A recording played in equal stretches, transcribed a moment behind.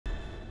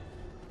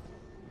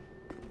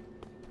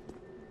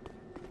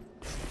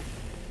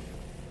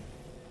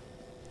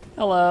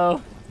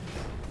Hello.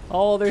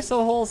 Oh, they're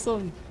so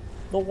wholesome.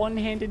 The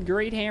one-handed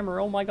great hammer.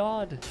 Oh my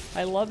god.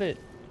 I love it.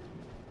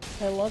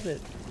 I love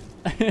it.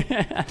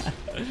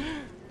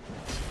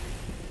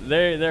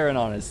 They're an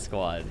honest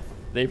squad.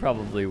 They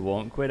probably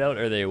won't quit out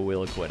or they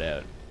will quit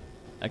out.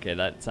 Okay,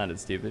 that sounded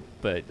stupid,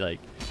 but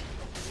like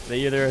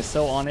they either are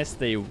so honest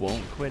they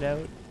won't quit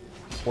out,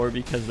 or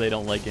because they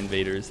don't like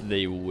invaders,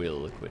 they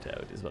will quit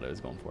out, is what I was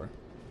going for.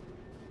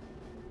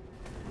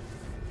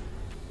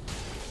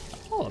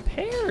 Oh, a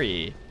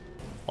parry!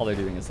 All they're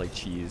doing is like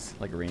cheese,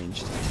 like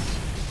ranged.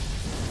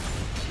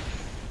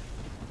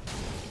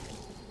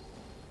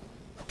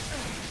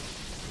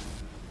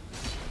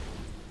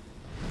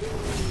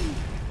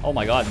 Oh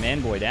my god, man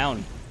boy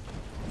down.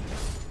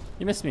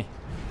 You missed me.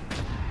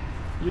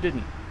 You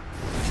didn't.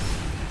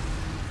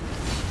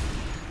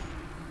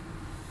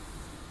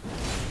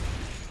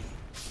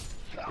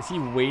 Is he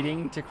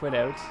waiting to quit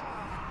out?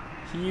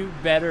 You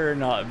better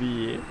not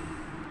be.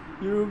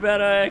 You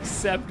better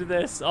accept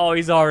this. Oh,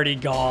 he's already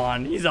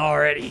gone. He's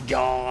already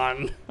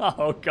gone.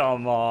 Oh,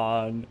 come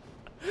on.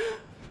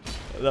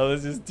 That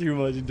was just too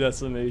much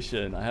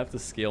decimation. I have to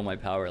scale my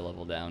power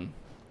level down.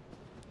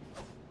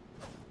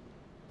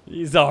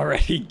 He's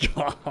already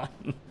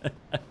gone.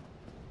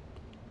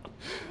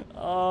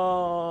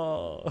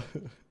 Oh.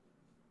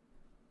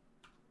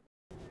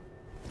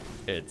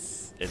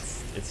 It's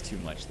too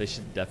much. They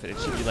should definitely,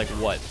 it should be like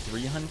what,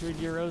 300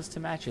 euros to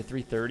match or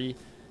 330?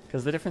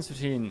 Because the difference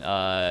between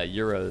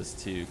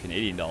euros to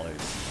Canadian dollars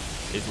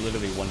is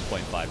literally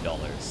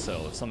 $1.5.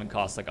 So if something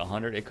costs like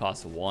 100, it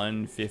costs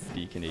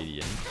 150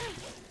 Canadian.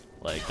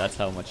 Like that's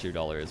how much your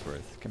dollar is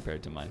worth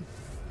compared to mine.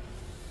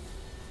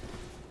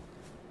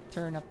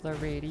 Turn up the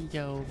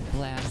radio,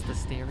 blast the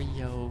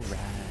stereo,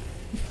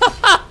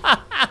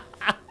 right?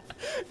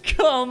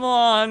 Come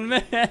on,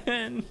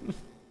 man.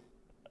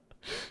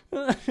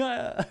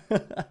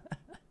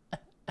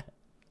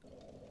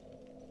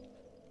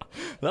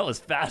 That was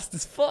fast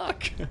as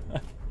fuck.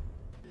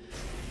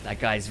 That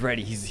guy's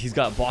ready. He's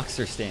got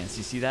boxer stance.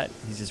 You see that?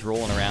 He's just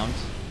rolling around.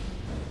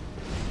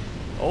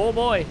 Oh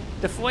boy,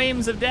 the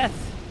flames of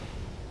death.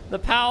 The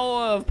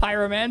power of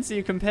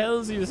pyromancy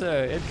compels you,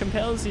 sir. It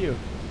compels you.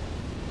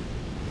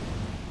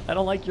 I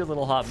don't like your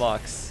little hot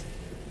box.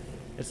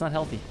 It's not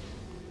healthy.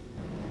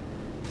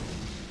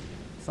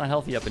 It's not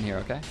healthy up in here,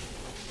 okay?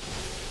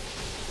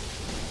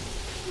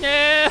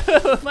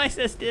 No, my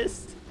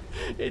cestus.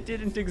 It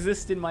didn't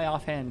exist in my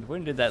offhand.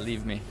 When did that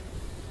leave me?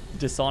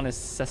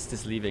 Dishonest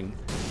cestus leaving.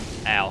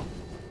 Ow.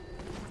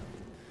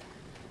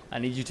 I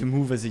need you to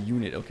move as a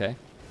unit, okay?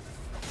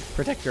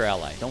 Protect your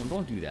ally.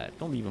 Don't do that.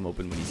 Don't leave him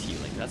open when he's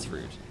healing. That's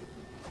rude.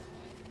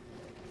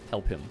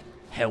 Help him.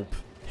 Help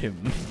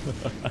him.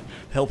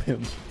 Help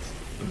him.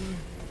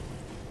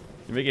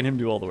 You're making him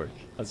do all the work.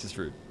 That's just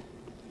rude.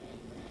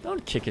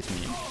 Don't kick at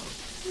me.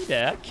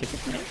 Yeah, kick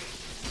at me.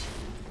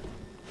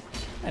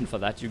 And for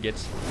that you get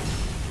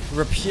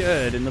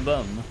rapiered in the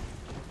bum.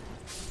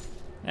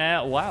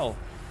 Wow.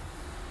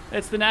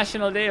 It's the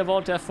National Day of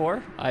Alt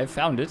F4. I've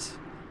found it.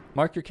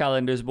 Mark your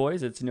calendars,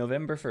 boys. It's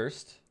November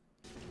 1st.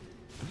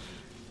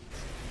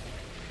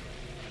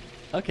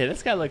 Okay,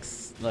 this guy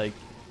looks like...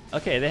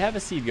 Okay, they have a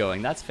seed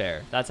going. That's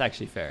fair. That's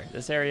actually fair.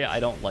 This area I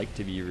don't like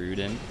to be rude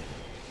in.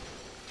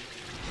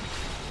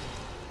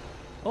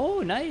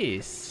 Oh,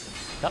 nice.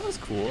 That was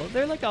cool.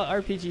 They're like an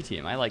RPG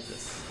team. I like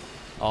this.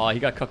 Oh, he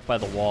got cooked by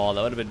the wall.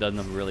 That would have been done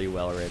them really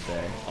well right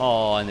there.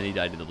 Oh, and then he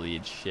died to the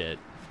bleed. Shit.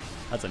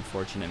 That's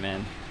unfortunate,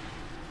 man.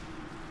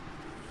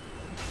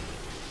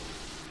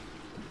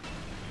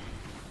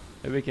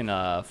 Maybe we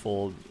can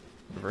full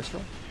reverse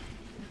roll?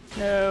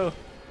 No.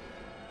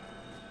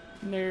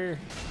 No.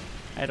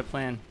 I had a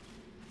plan.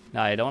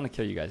 No, I don't want to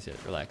kill you guys yet.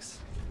 Relax.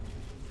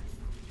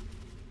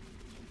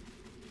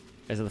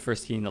 You guys are the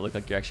first team that look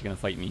like you're actually going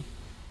to fight me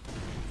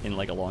in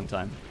like a long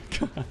time.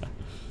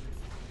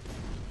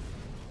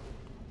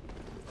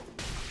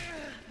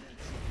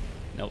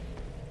 Nope.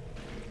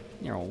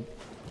 No.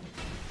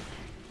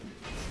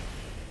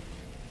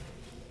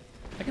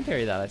 I can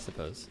parry that, I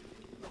suppose.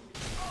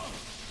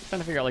 Trying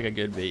to figure out like a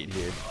good bait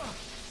here.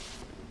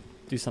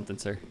 Do something,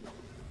 sir.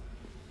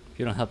 If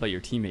you don't help out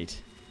your teammate,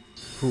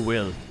 who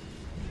will?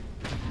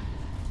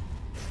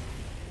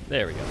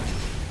 There we go.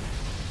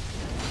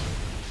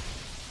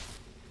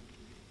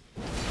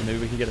 And maybe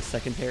we can get a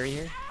second parry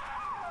here?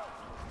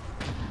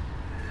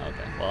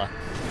 Okay, well,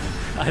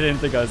 I didn't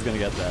think I was gonna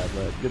get that,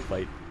 but good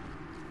fight.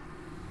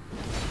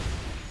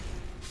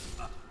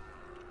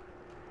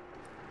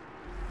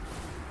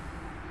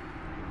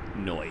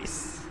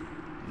 Nice.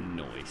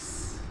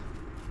 Nice.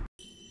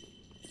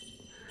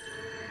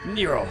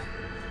 Nero.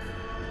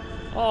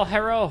 Oh,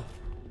 Hero.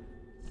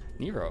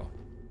 Nero.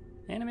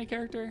 Anime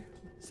character?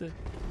 Is it?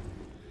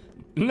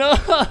 No!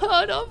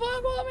 Don't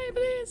fuck with me,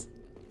 please!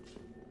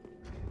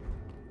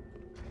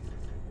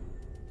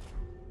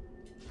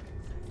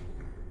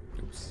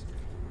 Oops.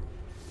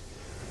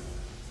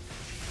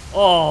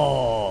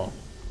 Oh!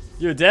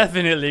 You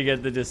definitely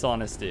get the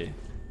dishonesty.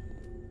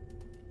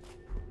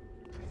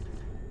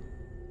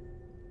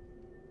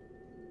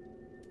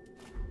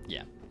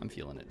 Yeah, I'm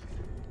feeling it.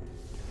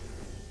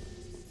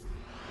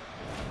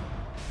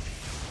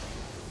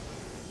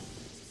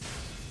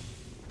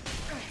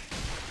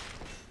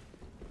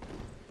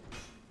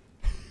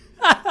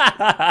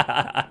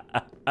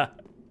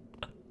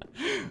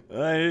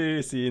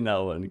 I seen that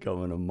one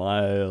coming a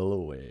mile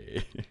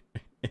away.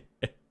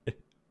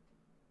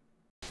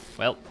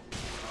 Well,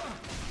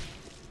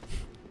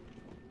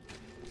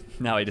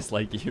 now I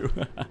dislike you.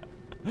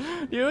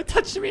 You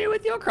touched me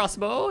with your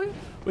crossbow,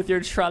 with your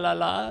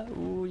tra-la-la,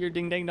 ooh, your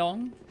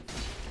ding-dang-dong.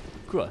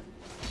 Kwa.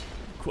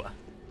 Kwa.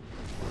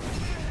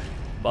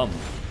 Bum.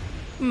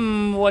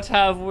 What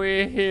have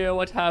we here?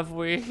 What have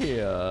we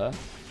here?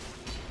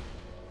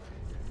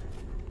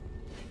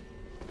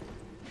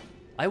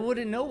 I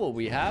wouldn't know what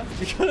we have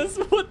because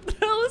what the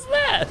hell is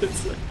that?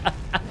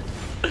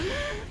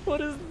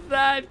 What is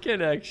that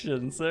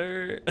connection,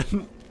 sir?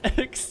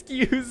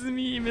 Excuse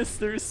me,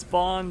 Mr.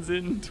 Spawns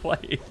in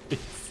twice.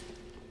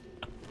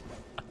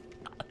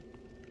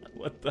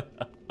 What the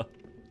hell?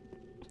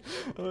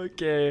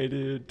 Okay,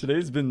 dude.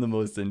 Today's been the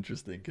most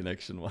interesting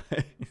connection-wise.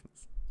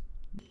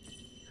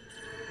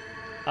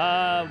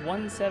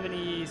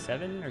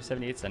 177 or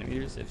 78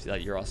 centimeters if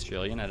you're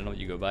Australian. I don't know what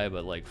you go by,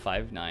 but like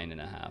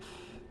 5'9.5".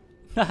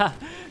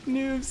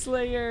 Noob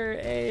Slayer,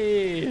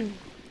 hey!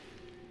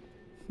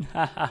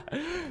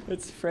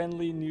 It's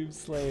friendly Noob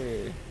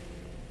Slayer.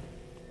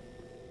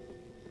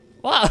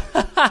 Wow!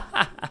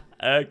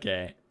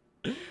 Okay.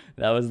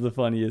 That was the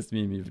funniest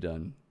meme you've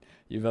done.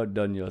 You've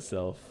outdone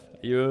yourself.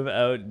 You've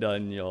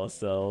outdone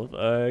yourself.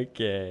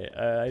 Okay,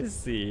 I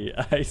see.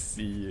 I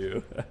see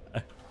you.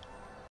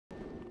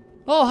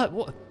 Oh,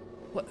 what?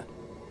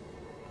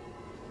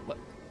 What?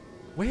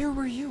 Where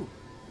were you?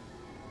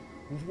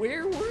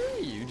 Where were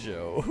you,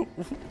 Joe?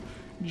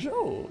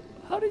 Joe,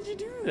 how did you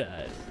do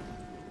that?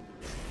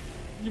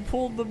 You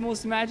pulled the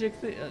most magic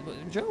thing.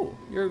 Joe,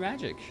 you're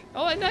magic.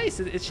 Oh,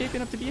 nice. It's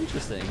shaping up to be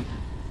interesting.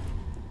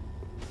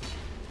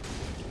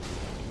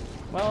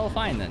 Well,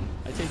 fine then.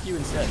 I take you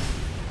instead.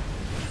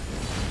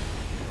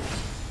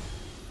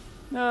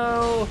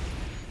 No.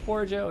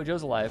 Poor Joe.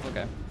 Joe's alive.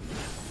 Okay.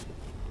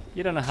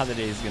 You don't know how the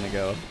day's gonna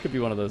go. Could be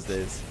one of those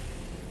days.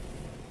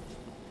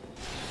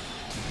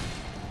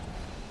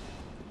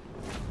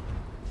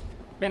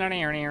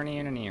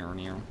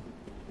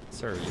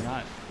 Sir, you're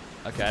not...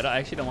 Okay, I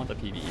actually don't want the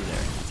PvE there.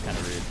 That's kind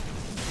of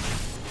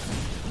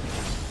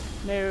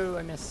rude. No,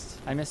 I missed.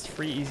 I missed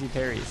free easy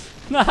parries.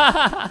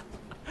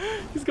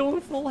 He's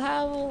going full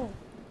Havel.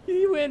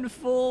 He went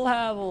full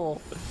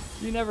Havel.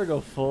 You never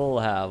go full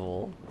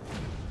Havel.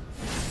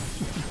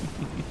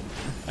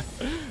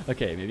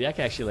 Okay, maybe I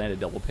can actually land a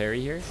double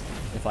parry here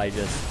if I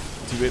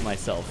just do it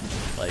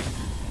myself. Like,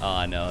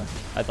 oh no.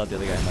 I thought the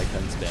other guy might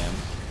come spam.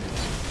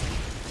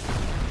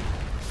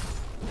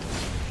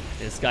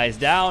 This guy's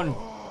down.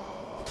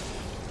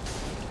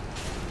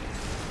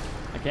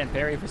 I can't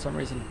parry for some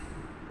reason.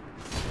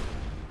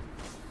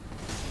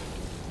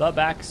 The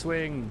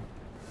backswing.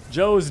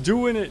 Joe's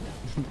doing it.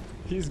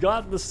 He's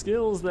got the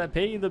skills that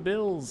pay the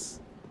bills.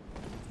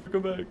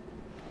 Come back.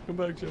 Come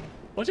back, Joe.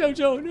 Watch out,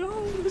 Joe.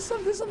 No, there's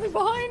something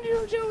behind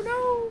you, Joe.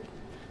 No.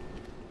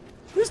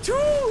 There's two.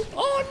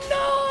 Oh,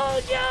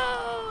 no,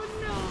 Joe.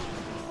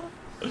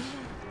 No.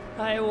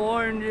 I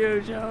warned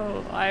you,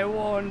 Joe. I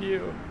warned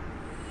you.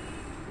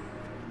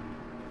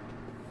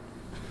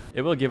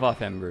 It will give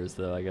off embers,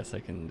 though. I guess I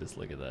can just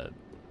look at that.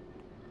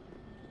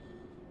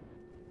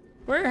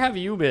 Where have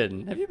you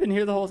been? Have you been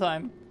here the whole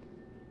time?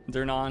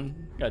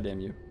 Durnon? God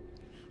damn you.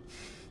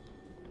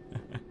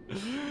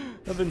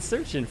 I've been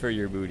searching for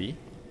your booty,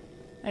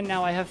 and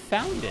now I have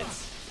found it.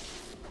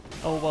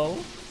 Oh, whoa.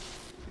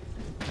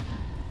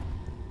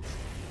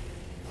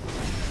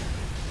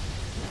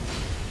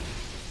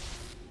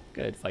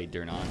 Good fight,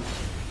 Durnon.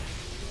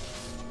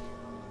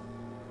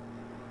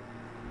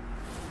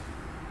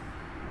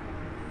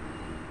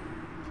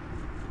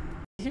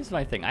 Here's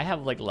my thing. I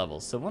have like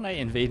levels, so when I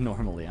invade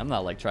normally, I'm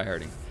not like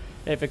tryharding.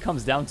 If it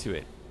comes down to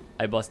it,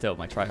 I bust out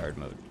my tryhard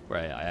mode, where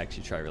I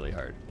actually try really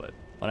hard. But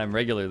when I'm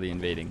regularly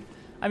invading,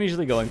 I'm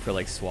usually going for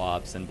like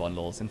swaps and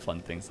bundles and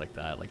fun things like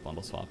that, like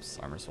bundle swaps,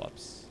 armor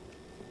swaps.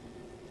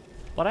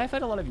 But I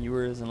fight a lot of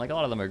viewers, and like a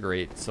lot of them are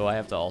great, so I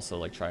have to also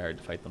like try hard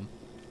to fight them.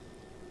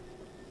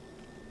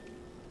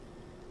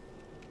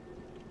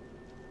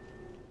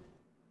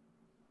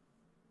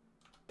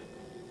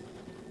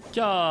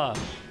 Yeah.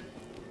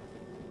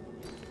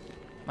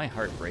 My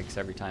heart breaks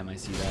every time I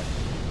see that.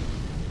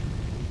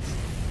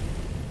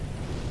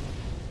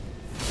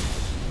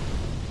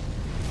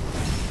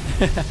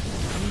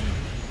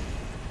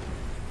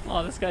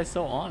 Oh, this guy's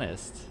so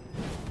honest.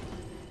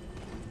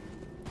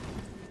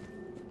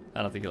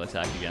 I don't think he'll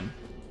attack again.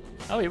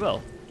 Oh, he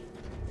will.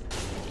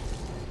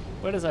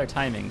 What is our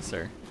timing,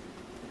 sir?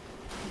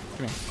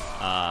 Come here.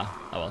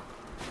 Oh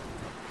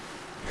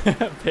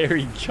well.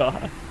 Parry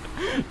God.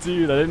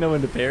 Dude, I didn't know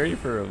when to parry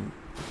for him.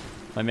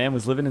 My man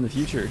was living in the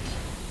future.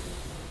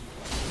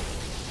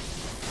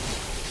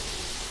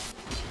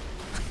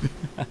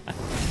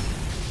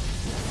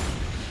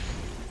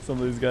 Some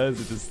of these guys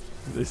are just,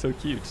 they're so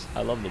cute.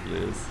 I love the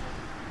blues.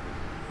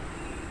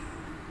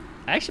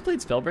 I actually played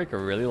Spellbreak a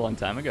really long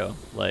time ago.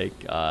 Like,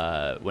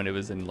 when it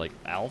was in like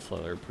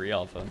alpha or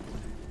pre-alpha.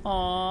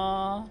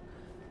 Aww.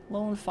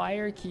 Lone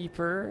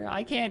Firekeeper.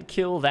 I can't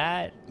kill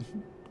that.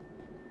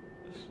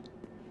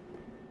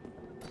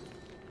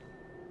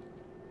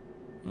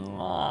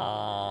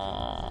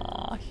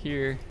 Aww,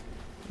 here.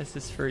 This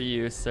is for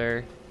you,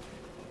 sir.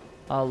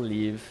 I'll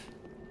leave.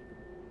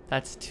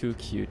 That's too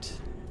cute.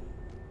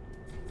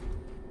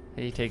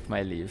 Hey, take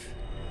my leave.